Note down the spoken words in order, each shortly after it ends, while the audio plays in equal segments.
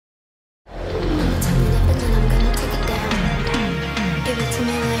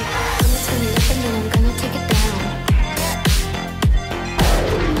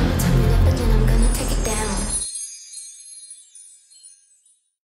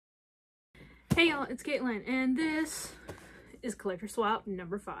Hey y'all, it's Caitlin, and this is Collector Swap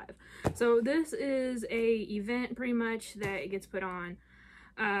number 5. So this is a event pretty much that gets put on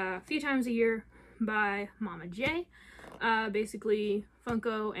a few times a year by Mama J. Basically,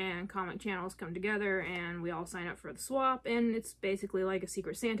 Funko and comic channels come together and we all sign up for the swap, and it's basically like a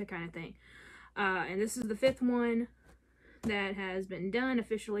Secret Santa kind of thing. And this is the 5th one that has been done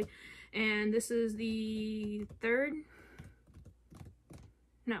officially, and this is the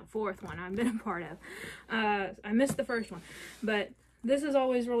 4th one I've been a part of. I missed the first one, but this is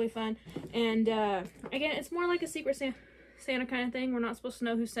always really fun. And again, it's more like a Secret Santa kind of thing. We're not supposed to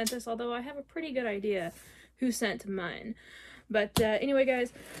know who sent this, although I have a pretty good idea who sent mine. But anyway,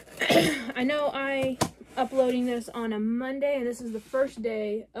 guys, I know I'm uploading this on a Monday, and this is the first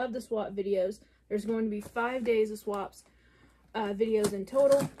day of the swap videos. There's going to be 5 days of swaps videos in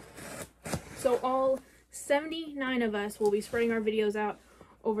total. So all 79 of us will be spreading our videos out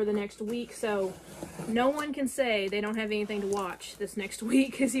over the next week, so no one can say they don't have anything to watch this next week,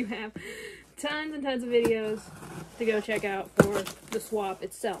 because you have tons and tons of videos to go check out for the swap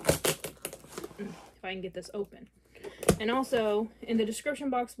itself. If I can get this open. And also, in the description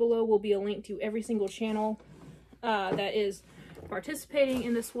box below will be a link to every single channel that is participating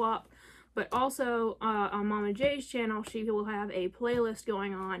in the swap, but also on Mama J's channel, she will have a playlist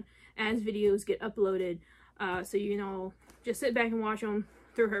going on as videos get uploaded, so you know, just sit back and watch them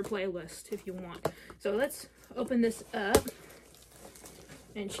through her playlist if you want. So let's open this up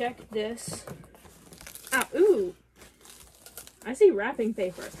and check this out. Ooh, I see wrapping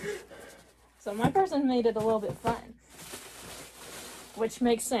paper. So my person made it a little bit fun, which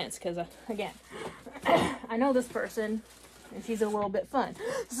makes sense because again, I know this person and she's a little bit fun.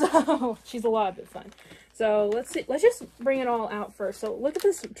 So she's a lot bit fun. So let's see, let's just bring it all out first. So look at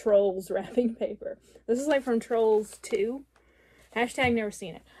this Trolls wrapping paper. This is like from Trolls 2. Hashtag never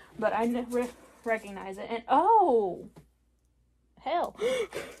seen it, but I never recognize it. And oh, hell,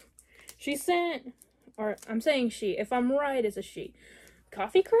 she sent, or I'm saying she, if I'm right, it's a she.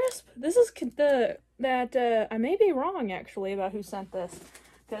 Coffee Crisp? This is I may be wrong actually about who sent this,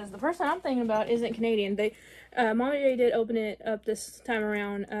 because the person I'm thinking about isn't Canadian. Mama J did open it up this time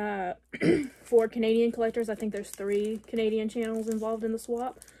around for Canadian collectors. I think there's 3 Canadian channels involved in the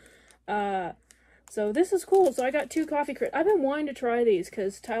swap. So this is cool. So I got 2 Coffee Crisp. I've been wanting to try these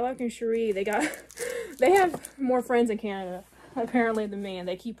because Tylock and Cherie, they have more friends in Canada apparently than me, and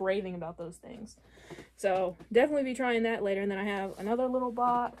they keep raving about those things. So definitely be trying that later. And then I have another little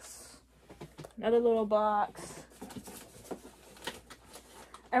box,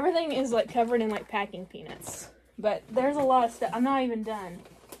 Everything is like covered in like packing peanuts, but there's a lot of stuff. I'm not even done.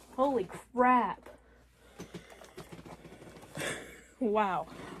 Holy crap. Wow.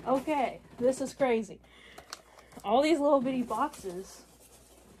 Okay, this is crazy. All these little bitty boxes.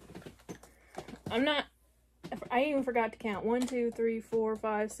 I even forgot to count. 1, 2, 3, 4,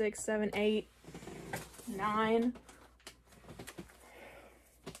 5, 6, 7, 8, 9.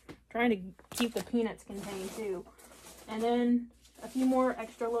 Trying to keep the peanuts contained too. And then a few more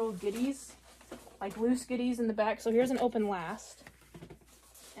extra little goodies, like loose goodies in the back. So here's an open last.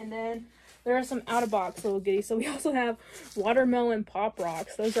 And then there are some out-of-box little goodies. So we also have watermelon Pop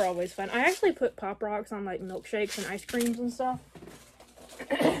Rocks. Those are always fun. I actually put Pop Rocks on like milkshakes and ice creams and stuff.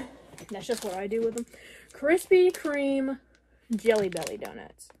 That's just what I do with them. Krispy Kreme Jelly Belly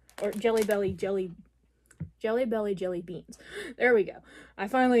donuts. Or Jelly Belly Jelly beans. There we go. I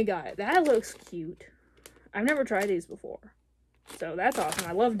finally got it. That looks cute. I've never tried these before. So that's awesome.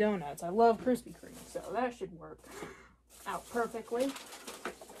 I love donuts. I love Krispy Kreme. So that should work out perfectly.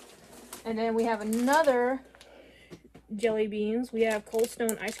 And then we have another jelly beans. We have Cold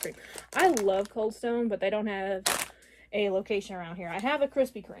Stone ice cream. I love Cold Stone, but they don't have a location around here. I have a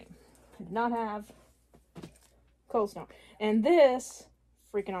Krispy Kreme. I do not have Cold Stone. And this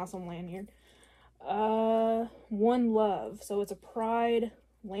freaking awesome lanyard. One Love. So it's a Pride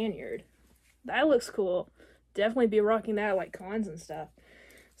lanyard. That looks cool. Definitely be rocking that at like cons and stuff.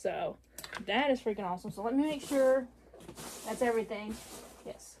 So that is freaking awesome. So let me make sure that's everything.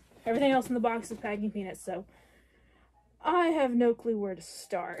 Yes. Everything else in the box is packing peanuts, so I have no clue where to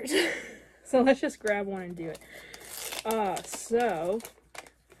start. So let's just grab one and do it. Oh,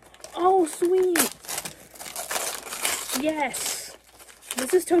 sweet! Yes!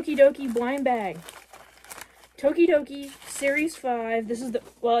 This is Tokidoki blind bag. Tokidoki Series 5. This is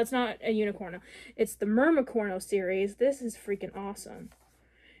well, it's not a Unicorno. It's the Mermicorno series. This is freaking awesome.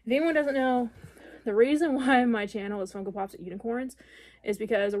 If anyone doesn't know, the reason why my channel is Funko Pops at Unicorns is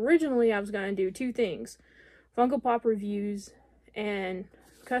because originally I was going to do 2 things. Funko Pop reviews and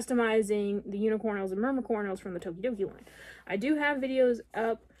customizing the Unicornos and Mermicornos from the Tokidoki line. I do have videos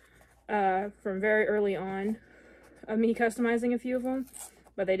up from very early on of me customizing a few of them,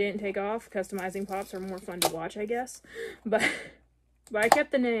 but they didn't take off. Customizing pops are more fun to watch, I guess. But I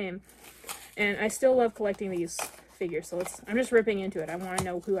kept the name, and I still love collecting these figures. So I'm just ripping into it. I want to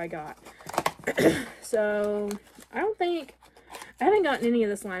know who I got. So I haven't gotten any of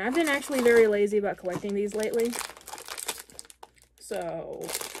this line. I've been actually very lazy about collecting these lately. So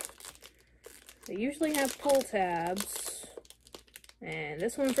they usually have pull tabs, and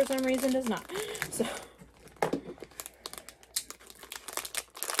this one for some reason does not. So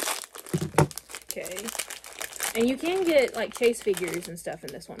okay, and you can get like chase figures and stuff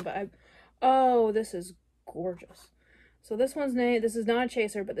in this one, but oh, this is gorgeous. So this one's name, this is not a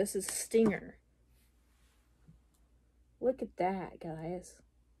chaser, but this is Stinger. Look at that, guys.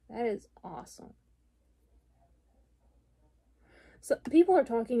 That is awesome. So people are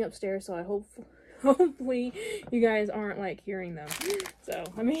talking upstairs, so I hopefully you guys aren't like hearing them. So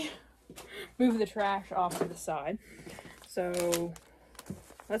let me move the trash off to the side. So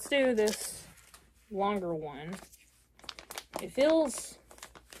let's do this longer one. It feels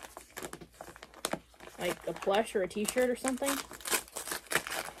like a plush or a t-shirt or something.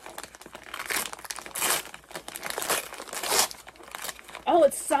 Oh,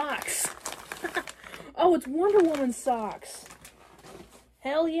 it's socks. Oh, it's Wonder Woman socks.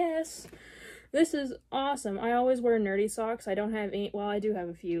 Hell yes. This is awesome. I always wear nerdy socks. I don't have any, well, I do have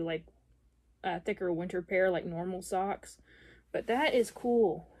a few, like, thicker winter pair, like normal socks. But that is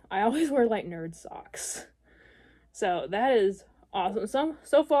cool. I always wear, like, nerd socks. So, that is awesome.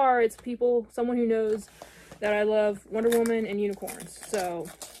 So far, it's someone who knows that I love Wonder Woman and unicorns. So,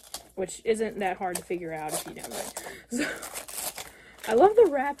 which isn't that hard to figure out if you know me. So, I love the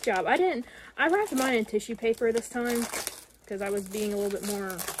wrap job. I wrapped mine in tissue paper this time because I was being a little bit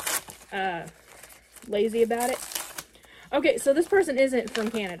more lazy about it. Okay, so this person isn't from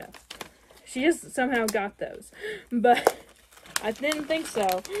Canada. She just somehow got those. But I didn't think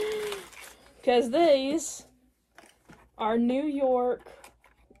so. Because these are New York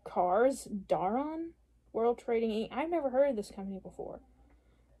Cars Daron World Trading Inc. I've never heard of this company before.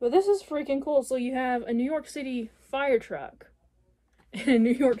 But this is freaking cool. So you have a New York City fire truck and a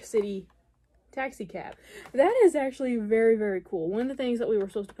New York City taxi cab. That is actually very, very cool. One of the things that we were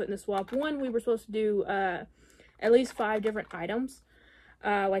supposed to put in the swap, we were supposed to do at least 5 different items.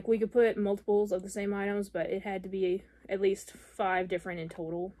 Like we could put multiples of the same items, but it had to be at least 5 different in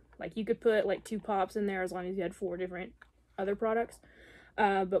total. Like you could put like 2 pops in there as long as you had 4 different other products.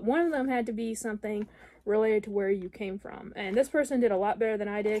 But one of them had to be something related to where you came from. And this person did a lot better than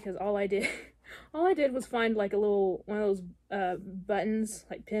I did, because all I did was find like one of those buttons,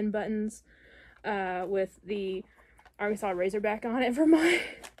 like pin buttons, with the Arkansas Razorback on it for mine.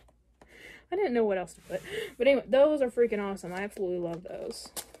 I didn't know what else to put. But anyway, those are freaking awesome. I absolutely love those.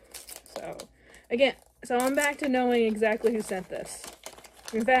 So, again, I'm back to knowing exactly who sent this.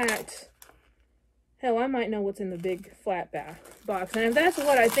 In fact, hell, I might know what's in the big flat box. And if that's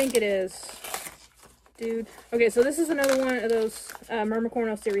what I think it is, dude. Okay, so this is another one of those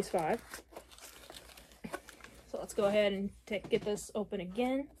Mermicorno Series 5. So let's go ahead and get this open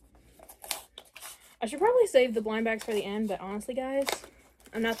again. I should probably save the blind bags for the end, but honestly, guys,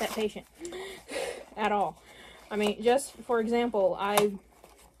 I'm not that patient at all. I mean, just for example, I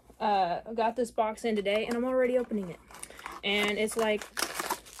got this box in today, and I'm already opening it. And it's like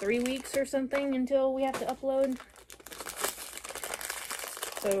 3 weeks or something until we have to upload.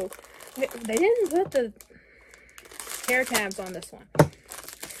 So, they didn't put the hair tabs on this one.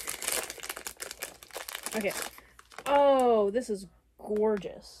 Okay. Oh, this is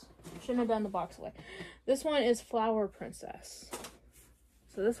gorgeous. Shouldn't have done the box away. This one is Flower Princess.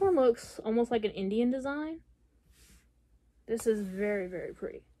 So this one looks almost like an Indian design. This is very, very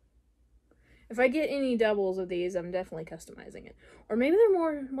pretty. If I get any doubles of these, I'm definitely customizing it. Or maybe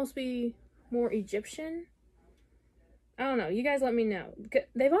they're must be more Egyptian. I don't know. You guys let me know.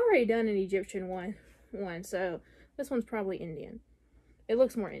 They've already done an Egyptian one, so this one's probably Indian. It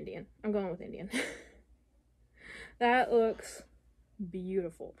looks more Indian. I'm going with Indian. That looks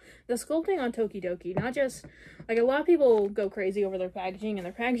beautiful. The sculpting on Tokidoki, not just, like, a lot of people go crazy over their packaging, and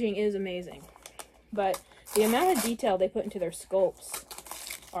their packaging is amazing. But the amount of detail they put into their sculpts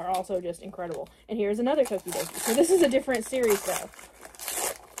are also just incredible. And here's another Tokidoki. So this is a different series, though.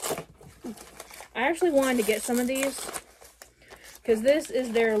 I actually wanted to get some of these, because this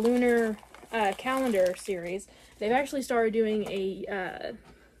is their lunar calendar series. They've actually started doing a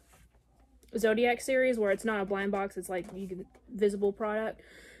Zodiac series where it's not a blind box, it's like visible product.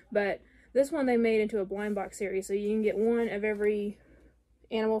 But this one they made into a blind box series, so you can get one of every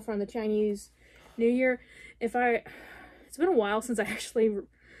animal from the Chinese New Year. It's been a while since I actually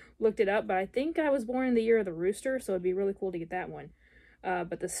looked it up, but I think I was born in the year of the rooster, so it'd be really cool to get that one.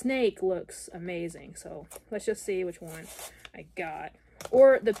 But the snake looks amazing, so let's just see which one I got.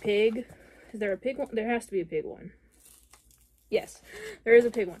 Or the pig. Is there a pig one? There has to be a pig one. Yes, there is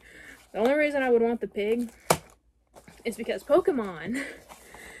a pig one. The only reason I would want the pig is because Pokemon,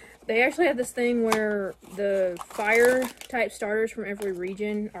 they actually have this thing where the fire type starters from every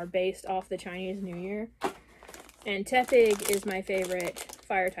region are based off the Chinese New Year. And Tepig is my favorite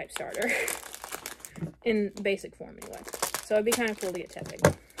fire type starter. In basic form, anyway. So it'd be kind of cool to get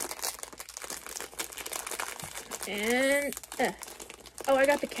Tepig. And, oh, I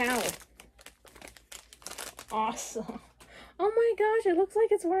got the cow. Awesome. Oh my gosh, it looks like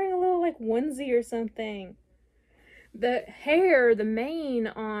it's wearing a little, like, onesie or something. The hair, the mane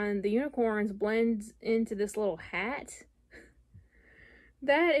on the unicorns blends into this little hat.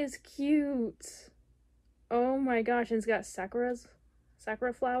 That is cute. Oh my gosh, and it's got sakura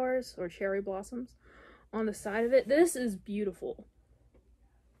flowers or cherry blossoms on the side of it. This is beautiful.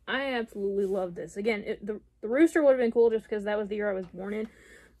 I absolutely love this. Again, the rooster would have been cool just because that was the year I was born in,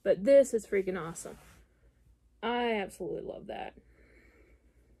 but this is freaking awesome. I absolutely love that.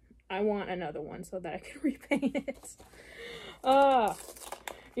 I want another one so that I can repaint it.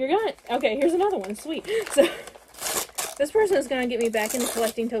 Okay, here's another one. Sweet. So, this person is gonna get me back into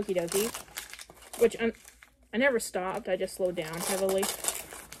collecting Tokidoki, which I never stopped, I just slowed down heavily.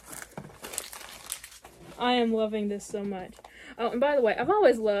 I am loving this so much. Oh, and by the way, I've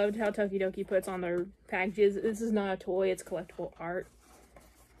always loved how Tokidoki puts on their packages. This is not a toy, it's collectible art.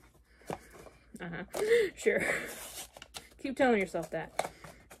 Sure. Keep telling yourself that.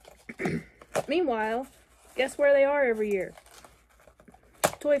 Meanwhile, guess where they are every year?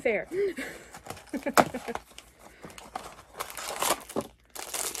 Toy Fair.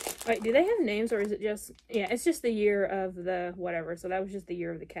 Wait, do they have names, or is it just... Yeah, it's just the year of the whatever, so that was just the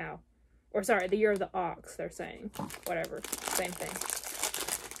year of the cow. Or, sorry, the year of the ox, they're saying. Whatever. Same thing.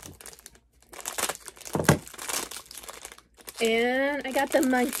 And I got the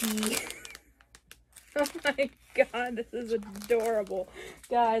monkey. Oh my god, this is adorable.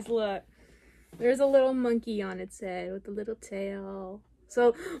 Guys, look. There's a little monkey on its head with a little tail.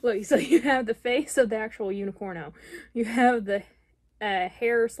 So, look, so you have the face of the actual unicorno. You have the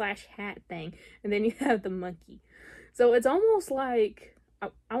hair slash hat thing. And then you have the monkey. So it's almost like...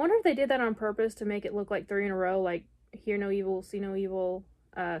 I wonder if they did that on purpose to make it look like 3 in a row. Like, hear no evil, see no evil,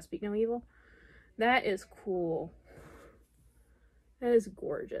 speak no evil. That is cool. That is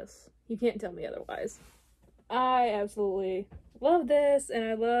gorgeous. You can't tell me otherwise. I absolutely love this, and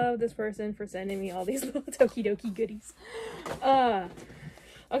I love this person for sending me all these little Tokidoki goodies.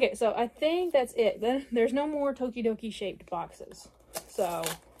 Okay, so I think that's it. Then there's no more Tokidoki shaped boxes. So,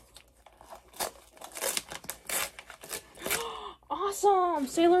 awesome!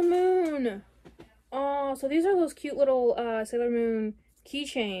 Sailor Moon! Oh, so these are those cute little Sailor Moon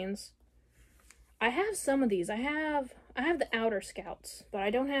keychains. I have some of these. I have the Outer Scouts, but I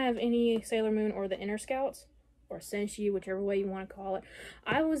don't have any Sailor Moon or the Inner Scouts, or Senshi, whichever way you want to call it.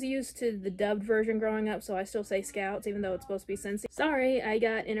 I was used to the dubbed version growing up, so I still say Scouts, even though it's supposed to be Senshi. Sorry, I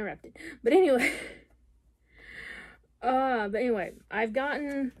got interrupted. But anyway, I've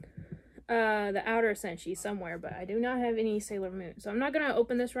gotten the Outer Senshi somewhere, but I do not have any Sailor Moon. So I'm not going to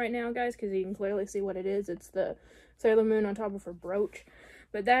open this right now, guys, because you can clearly see what it is. It's the Sailor Moon on top of her brooch.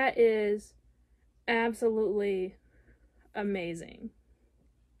 But that is absolutely amazing.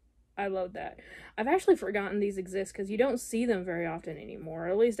 I love that. I've actually forgotten these exist because you don't see them very often anymore. Or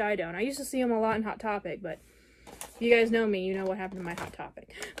at least I don't. I used to see them a lot in Hot Topic, but if you guys know me, you know what happened to my Hot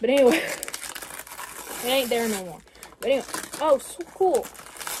Topic. But anyway, it ain't there no more. But anyway, oh, so cool.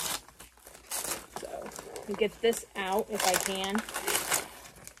 So, get this out if I can.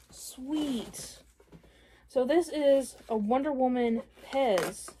 Sweet. So this is a Wonder Woman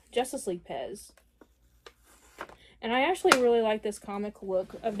Pez, Justice League Pez. And I actually really like this comic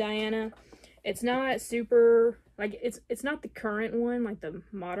look of Diana. It's not super, like, it's not the current one, like the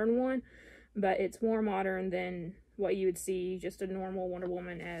modern one, but it's more modern than what you would see just a normal Wonder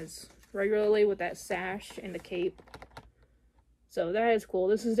Woman as regularly, with that sash and the cape. So that is cool.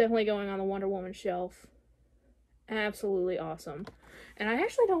 This is definitely going on the Wonder Woman shelf. Absolutely awesome. And I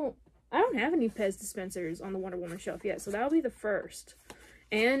actually don't have any Pez dispensers on the Wonder Woman shelf yet, so that'll be the first.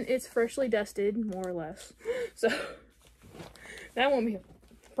 And it's freshly dusted, more or less. So, that won't be a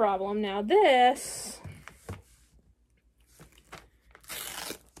problem. Now this...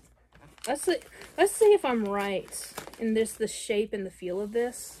 Let's see if I'm right in the shape and the feel of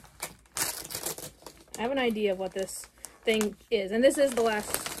this. I have an idea of what this thing is. And this is the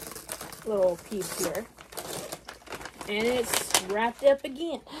last little piece here. And it's wrapped up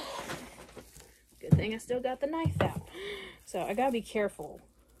again. Good thing I still got the knife out. So I gotta be careful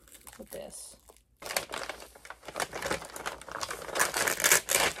with this.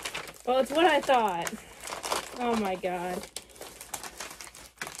 Well, it's what I thought. Oh my god.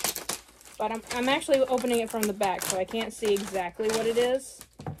 But I'm actually opening it from the back, so I can't see exactly what it is.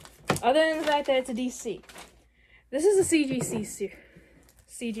 Other than the fact that it's a DC. This is a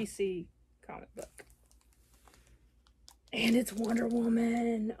CGC comic book. And it's Wonder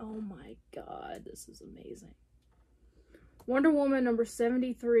Woman. Oh my god, this is amazing. Wonder Woman number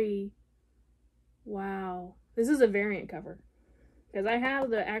 73. Wow. This is a variant cover. Because I have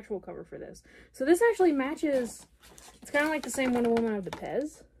the actual cover for this. So this actually matches. It's kind of like the same Wonder Woman of the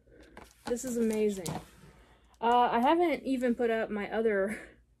Pez. This is amazing. I haven't even put up my other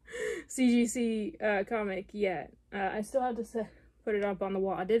CGC comic yet. I still have to put it up on the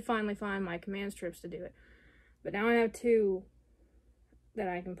wall. I did finally find my command strips to do it. But now I have 2 that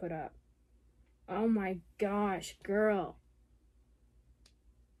I can put up. Oh my gosh, girl.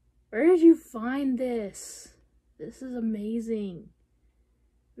 Where did you find this? This is amazing.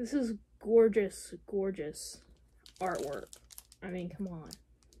 This is gorgeous, gorgeous artwork. I mean, come on.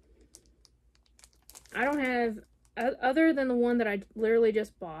 I don't have, other than the one that I literally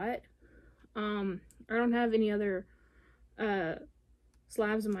just bought, I don't have any other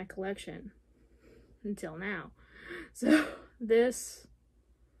slabs in my collection until now. So this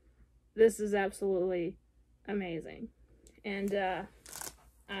is absolutely amazing. And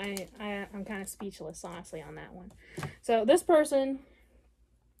I'm kind of speechless, honestly, on that one. So this person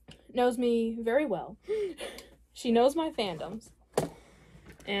knows me very well. She knows my fandoms.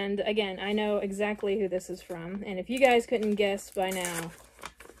 And again, I know exactly who this is from. And if you guys couldn't guess by now,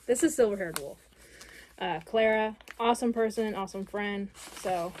 this is Silver-Haired Wolf. Clara, awesome person, awesome friend.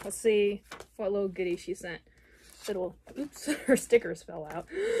 So let's see what little goodie she sent. Little, oops, her stickers fell out.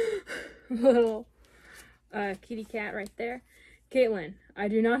 Little kitty cat right there. Caitlin, I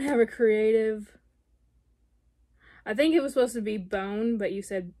do not have a creative. I think it was supposed to be bone, but you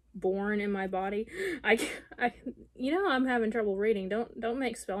said born in my body. You know, I'm having trouble reading. Don't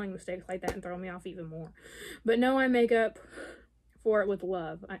make spelling mistakes like that and throw me off even more. But no, I make up for it with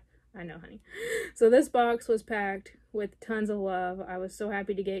love. I know, honey. So this box was packed with tons of love. I was so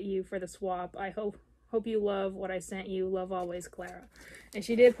happy to get you for the swap. I hope you love what I sent you. Love always, Clara. And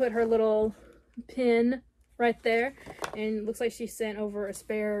she did put her little pin right there, and looks like she sent over a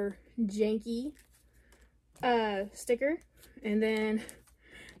spare janky sticker, and then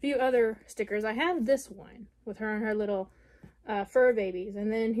a few other stickers. I have this one with her and her little fur babies,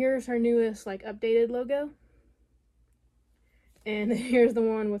 and then here's her newest like updated logo, and here's the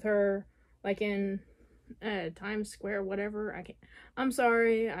one with her like in Times Square, whatever. I'm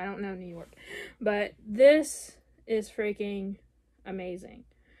sorry, I don't know New York, but this is freaking amazing.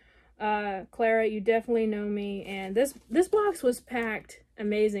 Clara, you definitely know me, and this box was packed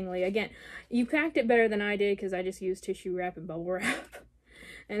amazingly. Again, you packed it better than I did because I just used tissue wrap and bubble wrap,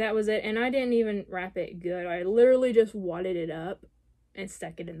 and that was it. And I didn't even wrap it good. I literally just wadded it up and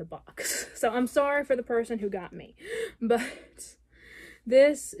stuck it in the box. So I'm sorry for the person who got me, but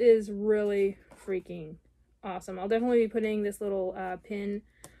this is really freaking awesome. I'll definitely be putting this little pin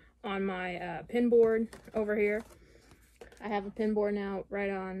on my pin board over here. I have a pin board now right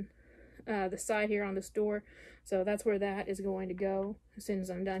on the side here on this door, so that's where that is going to go as soon as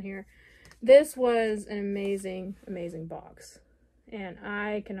I'm done here. This was an amazing box, and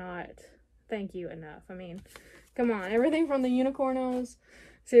I cannot thank you enough. I mean, come on, everything from the Unicornos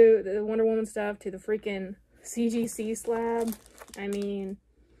to the Wonder Woman stuff to the freaking CGC slab. I mean,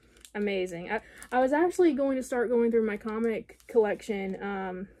 amazing. I was actually going to start going through my comic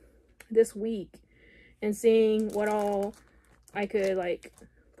collection this week and seeing what all I could like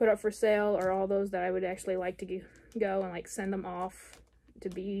put up for sale, or all those that I would actually like to go and like send them off to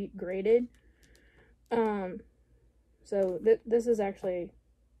be graded. So this is actually,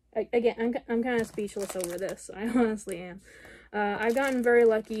 again, I'm kind of speechless over this. I honestly am. I've gotten very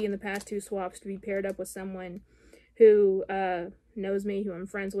lucky in the past 2 swaps to be paired up with someone who knows me, who I'm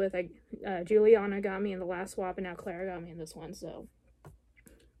friends with. Juliana got me in the last swap, and now Clara got me in this one. So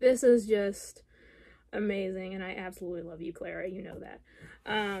this is just amazing, and I absolutely love you, Clara. You know that.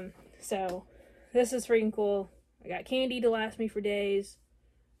 So this is freaking cool. I got candy to last me for days.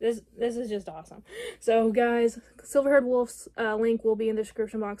 This is just awesome. So guys, Silver-Haired Wolf's link will be in the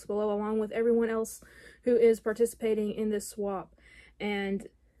description box below, along with everyone else who is participating in this swap. And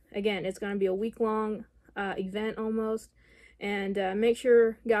again, it's going to be a week-long event almost. And make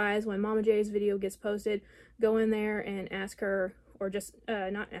sure, guys, when Mama J's video gets posted, go in there and ask her, or just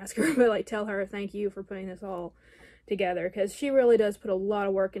not ask her, but like tell her thank you for putting this all together, because she really does put a lot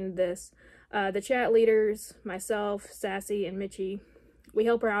of work into this. The chat leaders, myself, Sassy, and Mitchie, we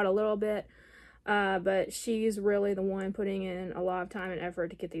help her out a little bit, but she's really the one putting in a lot of time and effort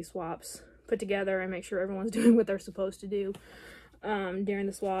to get these swaps put together and make sure everyone's doing what they're supposed to do during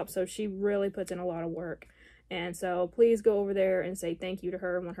the swap. So she really puts in a lot of work. And so please go over there and say thank you to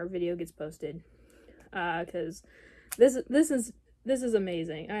her when her video gets posted, because this is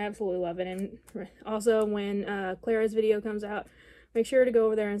amazing. I absolutely love it. And also when Clara's video comes out, make sure to go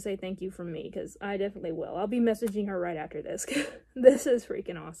over there and say thank you from me, because I definitely will. I'll be messaging her right after this. This is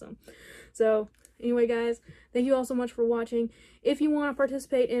freaking awesome. So anyway, guys, thank you all so much for watching. If you want to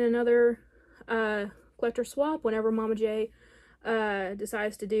participate in another collector swap whenever Mama J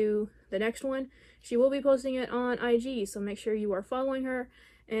decides to do the next one, she will be posting it on IG, so make sure you are following her,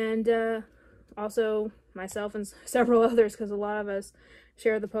 and also myself and several others, because a lot of us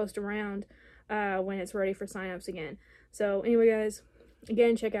share the post around when it's ready for signups again. So anyway, guys,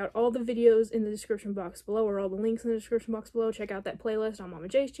 again, check out all the videos in the description box below, or all the links in the description box below. Check out that playlist on Mama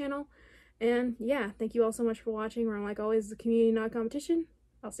J's channel. And yeah, thank you all so much for watching. We're like always, the community, not competition.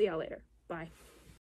 I'll see y'all later. Bye.